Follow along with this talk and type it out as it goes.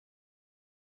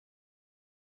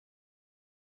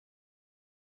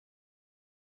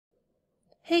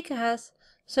Hey guys,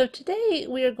 so today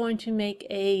we are going to make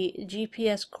a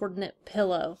GPS coordinate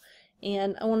pillow,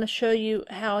 and I want to show you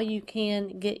how you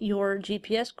can get your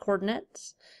GPS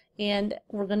coordinates, and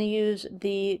we're going to use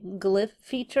the glyph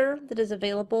feature that is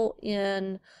available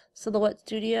in Silhouette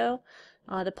Studio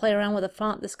to play around with a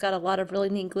font that's got a lot of really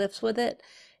neat glyphs with it,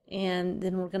 and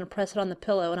then we're going to press it on the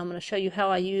pillow, and I'm going to show you how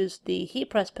I use the heat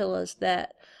press pillows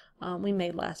that we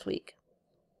made last week.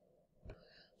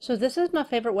 So this is my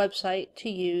favorite website to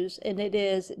use, and it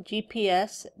is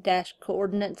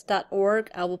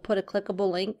gps-coordinates.org. I will put a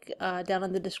clickable link down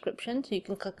in the description so you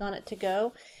can click on it to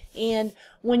go. And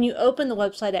when you open the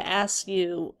website, it asks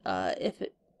you if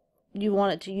you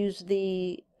want it to use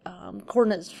the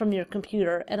coordinates from your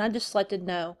computer, and I just selected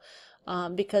no.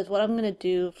 Because what I'm going to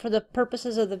do for the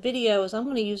purposes of the video is I'm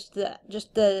going to use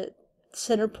just the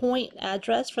center point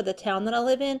address for the town that I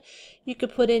live in. You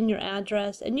could put in your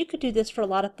address, and you could do this for a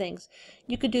lot of things.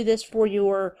 You could do this for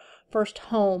your first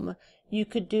home. You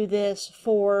could do this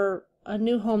for a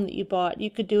new home that you bought. You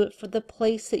could do it for the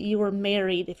place that you were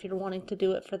married if you're wanting to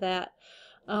do it for that.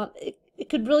 It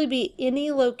could really be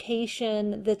any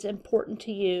location that's important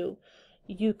to you.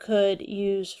 You could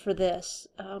use for this,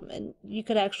 and you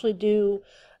could actually do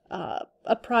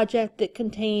a project that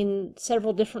contained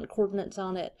several different coordinates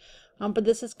on it. But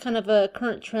this is kind of a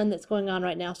current trend that's going on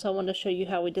right now, so I want to show you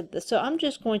how we did this. So I'm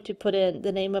just going to put in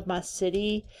the name of my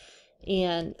city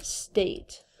and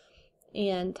state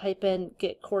and type in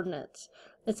get coordinates.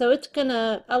 And so it's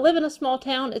gonna, I live in a small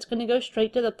town, it's gonna go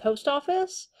straight to the post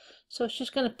office. So it's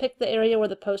just gonna pick the area where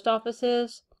the post office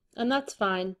is, and that's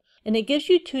fine. And it gives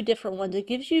you two different ones. It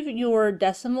gives you your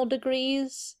decimal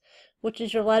degrees, which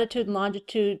is your latitude and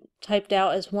longitude typed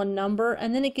out as one number,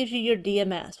 and then it gives you your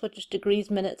DMS, which is degrees,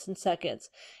 minutes, and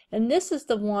seconds. And this is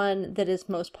the one that is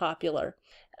most popular.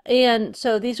 And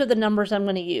so these are the numbers I'm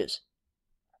going to use.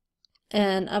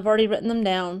 And I've already written them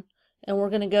down, and we're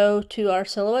going to go to our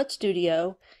Silhouette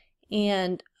Studio,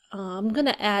 and I'm going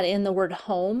to add in the word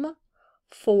home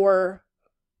for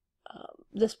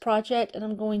this project, and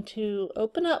I'm going to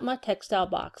open up my textile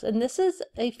box. And this is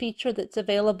a feature that's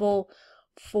available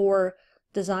for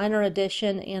Designer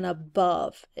Edition and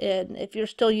above. And if you're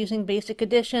still using Basic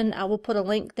Edition, I will put a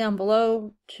link down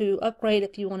below to upgrade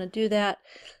if you want to do that.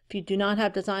 If you do not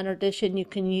have Designer Edition, you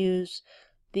can use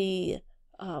the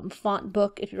font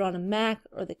book if you're on a Mac,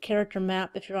 or the character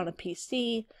map if you're on a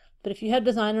PC. But if you have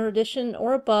Designer Edition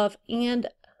or above and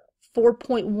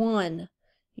 4.1,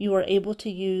 you are able to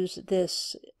use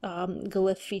this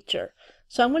glyph feature.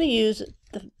 So I'm going to use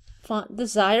the font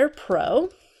Desire Pro.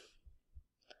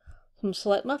 I'm going to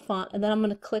select my font, and then I'm going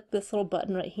to click this little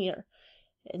button right here,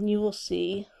 and you will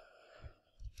see,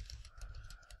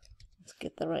 let's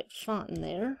get the right font in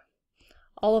there,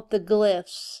 all of the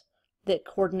glyphs that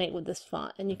coordinate with this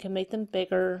font. And you can make them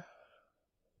bigger,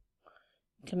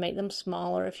 you can make them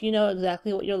smaller. If you know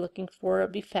exactly what you're looking for,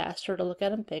 it'll be faster to look at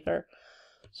them bigger.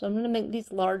 So I'm going to make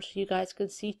these large so you guys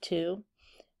can see too,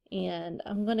 and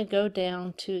I'm going to go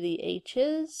down to the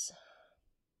H's.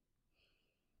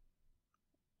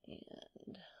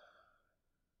 And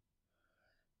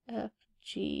F,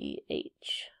 G,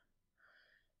 H.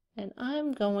 And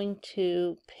I'm going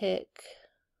to pick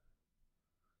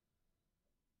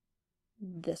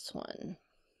this one.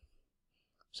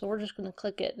 So we're just going to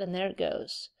click it, and there it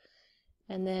goes.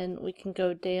 And then we can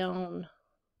go down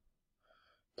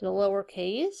to the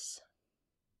lowercase.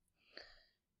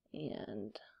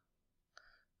 And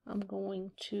I'm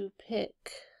going to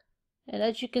pick, and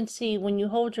as you can see, when you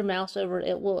hold your mouse over it,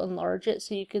 it will enlarge it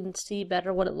so you can see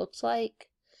better what it looks like.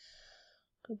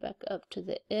 Go back up to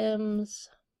the M's.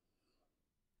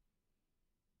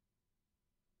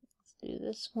 Let's do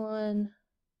this one.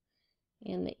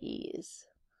 And the E's.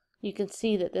 You can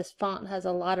see that this font has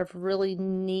a lot of really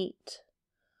neat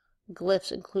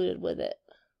glyphs included with it.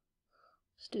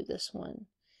 Let's do this one.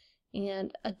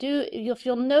 And if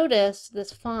you'll notice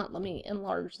this font, let me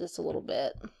enlarge this a little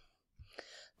bit,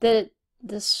 that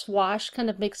this swash kind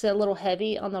of makes it a little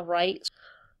heavy on the right.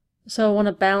 So I want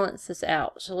to balance this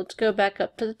out. So let's go back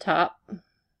up to the top.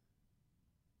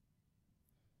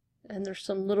 And there's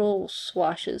some little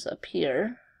swashes up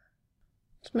here.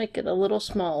 Let's make it a little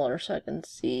smaller so I can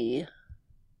see.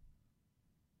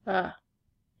 Here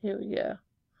we go.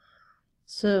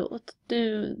 So let's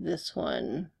do this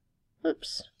one.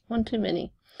 Oops, one too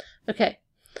many. Okay,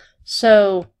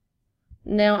 so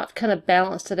now I've kind of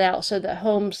balanced it out so that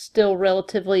home's still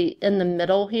relatively in the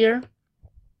middle here.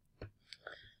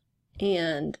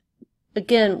 And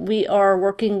again, we are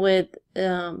working with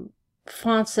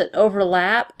fonts that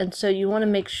overlap, and so you want to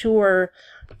make sure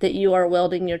that you are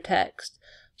welding your text.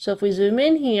 So if we zoom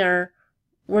in here,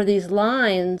 where these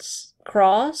lines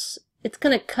cross, it's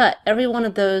going to cut. Every one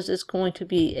of those is going to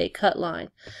be a cut line.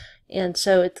 And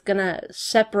so it's going to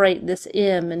separate this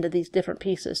M into these different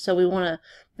pieces. So we want to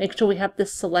make sure we have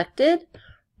this selected,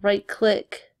 right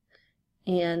click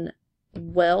and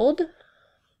weld.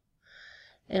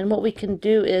 And what we can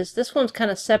do is, this one's kind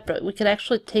of separate. We could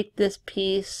actually take this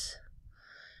piece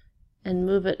and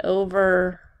move it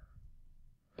over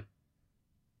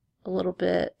a little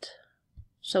bit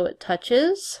so it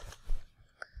touches.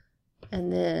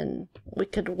 And then we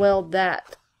could weld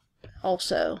that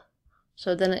also.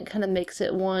 So then it kind of makes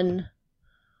it one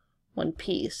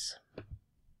piece.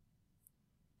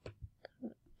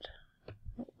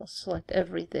 Let's select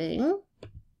everything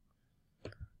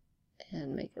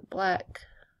and make it black.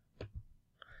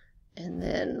 And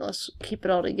then let's keep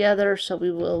it all together, so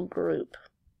we will group.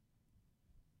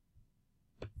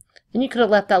 And you could have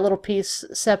left that little piece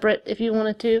separate if you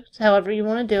wanted to, however you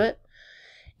want to do it.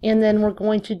 And then we're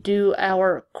going to do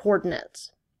our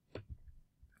coordinates.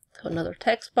 So another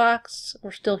text box.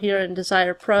 We're still here in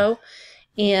Designer Pro.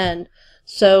 And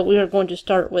so we are going to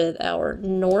start with our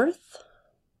north.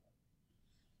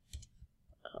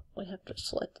 We have to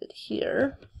select it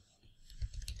here.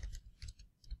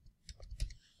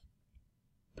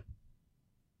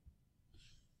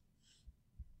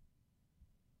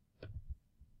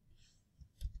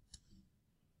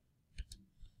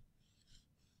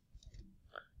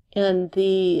 And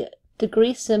the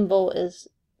degree symbol is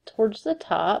towards the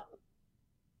top.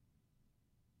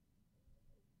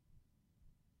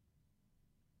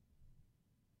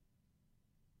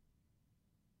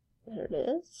 There it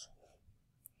is.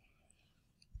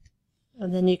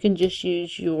 And then you can just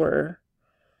use your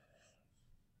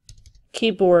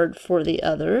keyboard for the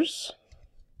others.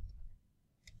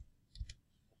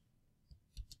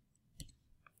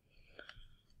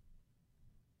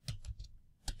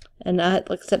 And like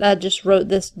I said, I just wrote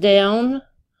this down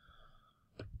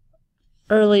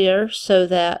earlier so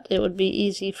that it would be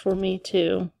easy for me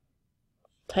to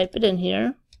type it in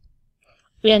here.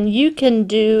 And you can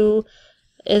do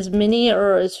as many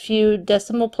or as few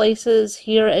decimal places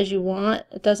here as you want.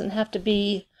 It doesn't have to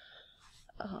be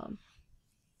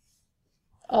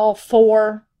all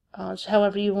four, just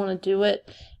however you want to do it.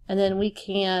 And then we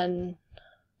can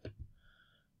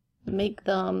make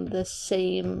them the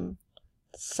same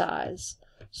size.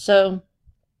 So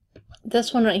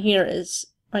this one right here is,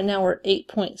 right now we're at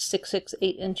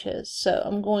 8.668 inches. So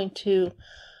I'm going to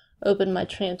open my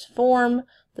transform.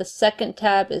 The second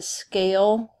tab is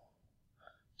scale.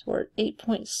 So we're at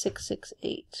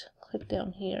 8.668. Click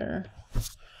down here,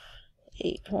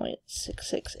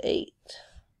 8.668,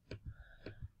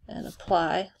 and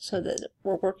apply so that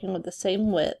we're working with the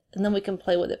same width, and then we can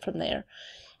play with it from there.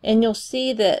 And you'll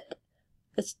see that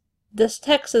this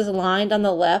text is aligned on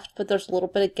the left, but there's a little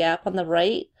bit of gap on the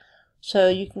right. So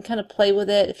you can kind of play with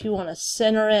it. If you want to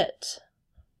center it,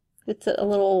 it's a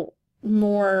little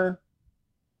more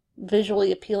visually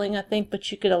appealing, I think,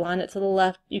 but you could align it to the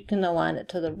left, you can align it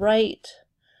to the right,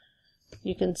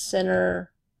 you can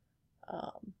center,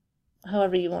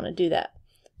 however you want to do that.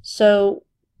 So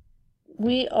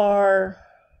we are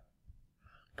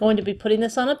going to be putting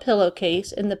this on a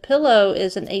pillowcase, and the pillow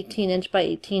is an 18-inch by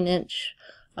 18-inch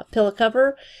pillow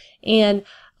cover. And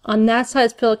on that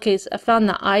size pillowcase, I found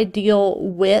the ideal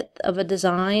width of a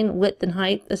design, width and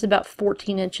height, is about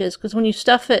 14 inches, because when you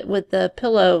stuff it with the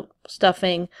pillow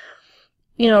stuffing,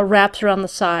 you know, it wraps around the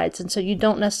sides, and so you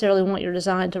don't necessarily want your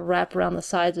design to wrap around the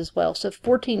sides as well. So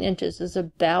 14 inches is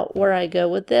about where I go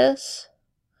with this.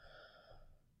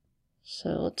 So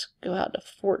let's go out to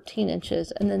 14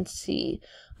 inches and then see.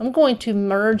 I'm going to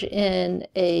merge in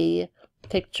a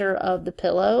picture of the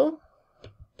pillow.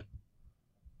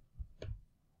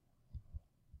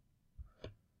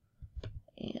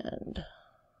 And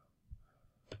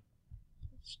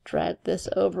let's drag this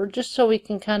over just so we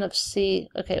can kind of see.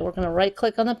 Okay, we're going to right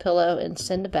click on the pillow and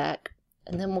send it back,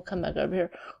 and then we'll come back over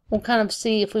here. We'll kind of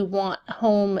see if we want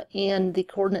home and the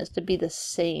coordinates to be the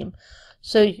same.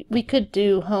 So we could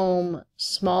do home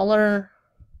smaller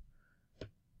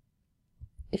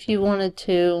if you wanted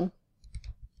to.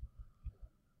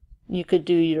 You could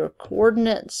do your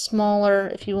coordinates smaller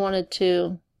if you wanted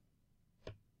to.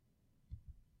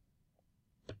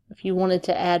 If you wanted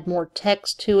to add more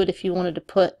text to it, if you wanted to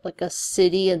put like a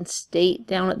city and state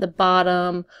down at the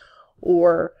bottom,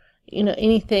 or you know,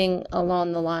 anything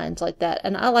along the lines like that.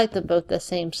 And I like them both the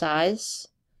same size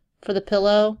for the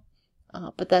pillow,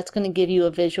 but that's going to give you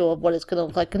a visual of what it's going to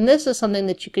look like. And this is something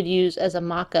that you could use as a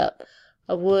mock-up.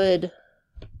 I would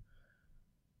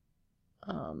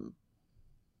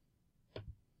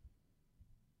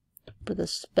for the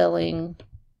spelling,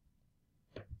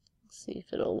 see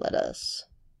if it'll let us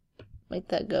make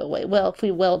that go away. Well, if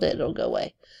we weld it, it'll go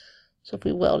away. So if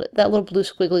we weld it, that little blue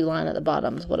squiggly line at the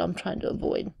bottom is what I'm trying to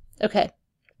avoid. Okay,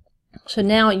 so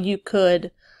now you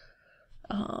could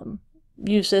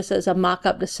use this as a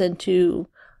mock-up to send to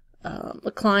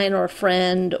a client or a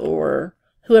friend or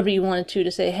whoever you wanted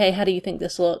to say, hey, how do you think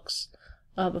this looks,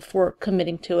 before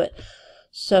committing to it.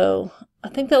 So I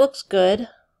think that looks good,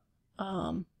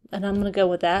 and I'm going to go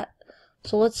with that.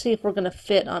 So let's see if we're going to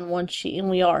fit on one sheet, and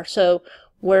we are. So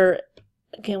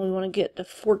again, we want to get to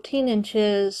 14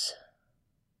 inches.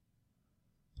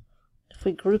 If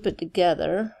we group it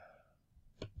together,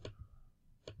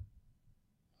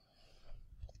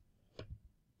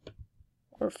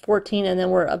 we're 14, and then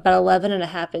we're about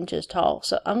 11.5 inches tall.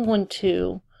 So I'm going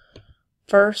to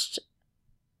first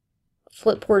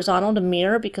flip horizontal to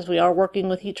mirror because we are working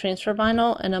with heat transfer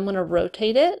vinyl, and I'm going to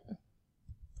rotate it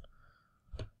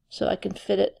so I can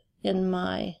fit it in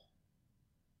my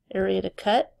area to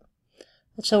cut.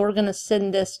 And so we're going to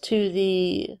send this to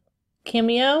the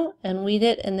Cameo and weed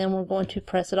it, and then we're going to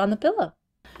press it on the pillow.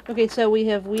 Okay, so we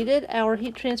have weeded our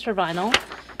heat transfer vinyl,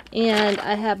 and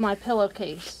I have my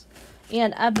pillowcase.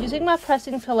 And I'm using my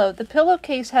pressing pillow. The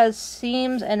pillowcase has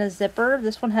seams and a zipper.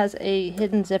 This one has a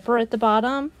hidden zipper at the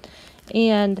bottom.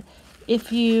 And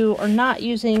if you are not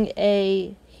using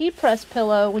a heat press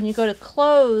pillow, when you go to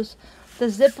close, the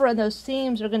zipper and those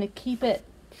seams are going to keep it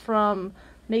from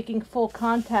making full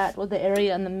contact with the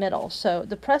area in the middle. So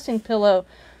the pressing pillow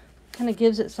kind of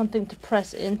gives it something to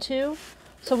press into.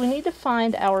 So we need to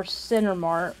find our center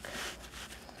mark.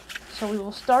 So we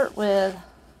will start with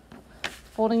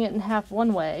folding it in half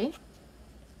one way.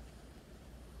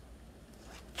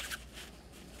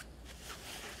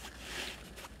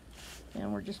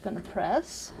 And we're just going to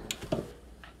press.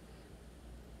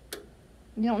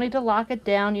 You don't need to lock it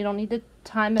down. You don't need to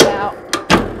time it out.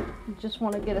 You just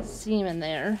want to get a seam in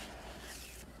there.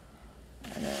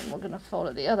 And then we're going to fold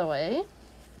it the other way.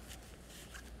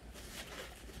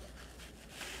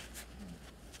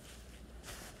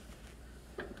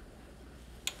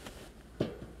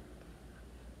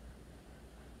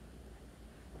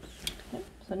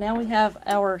 So now we have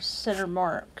our center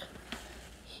mark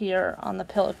here on the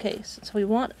pillowcase. So we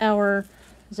want our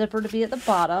zipper to be at the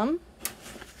bottom.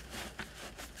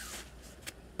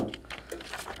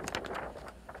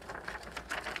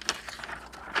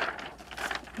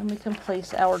 And we can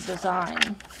place our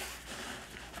design.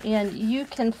 And you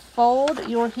can fold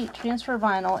your heat transfer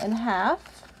vinyl in half.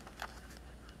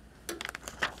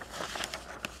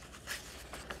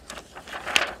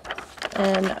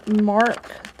 And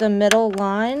mark the middle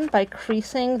line by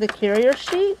creasing the carrier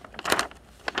sheet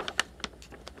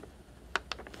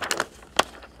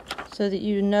so that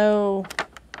you know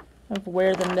of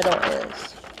where the middle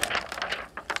is.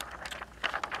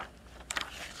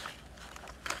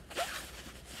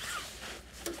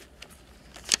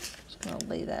 Just going to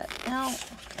lay that out.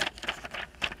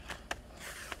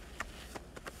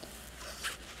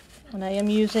 And I am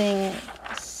using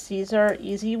Caesar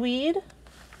Easy Weed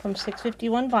from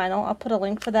 651 Vinyl. I'll put a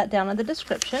link for that down in the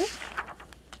description. Make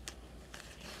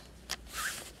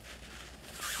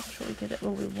sure we get it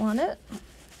where we want it.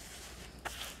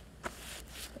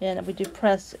 And we do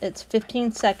press, it's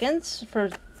 15 seconds for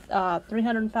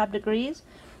 305 degrees.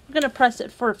 I'm going to press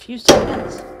it for a few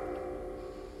seconds.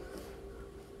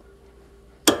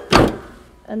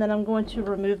 And then I'm going to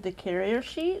remove the carrier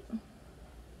sheet.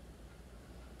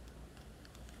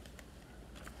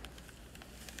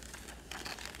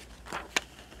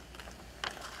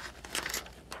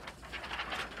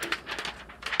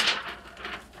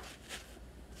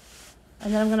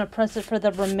 And then I'm going to press it for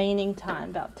the remaining time,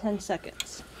 about 10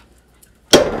 seconds.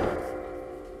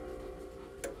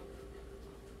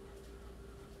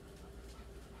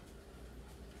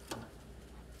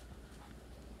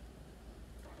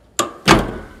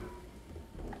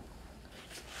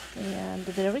 And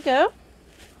there we go.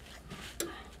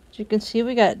 As you can see,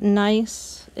 we got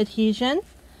nice adhesion.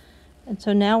 And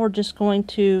so now we're just going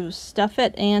to stuff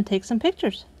it and take some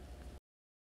pictures.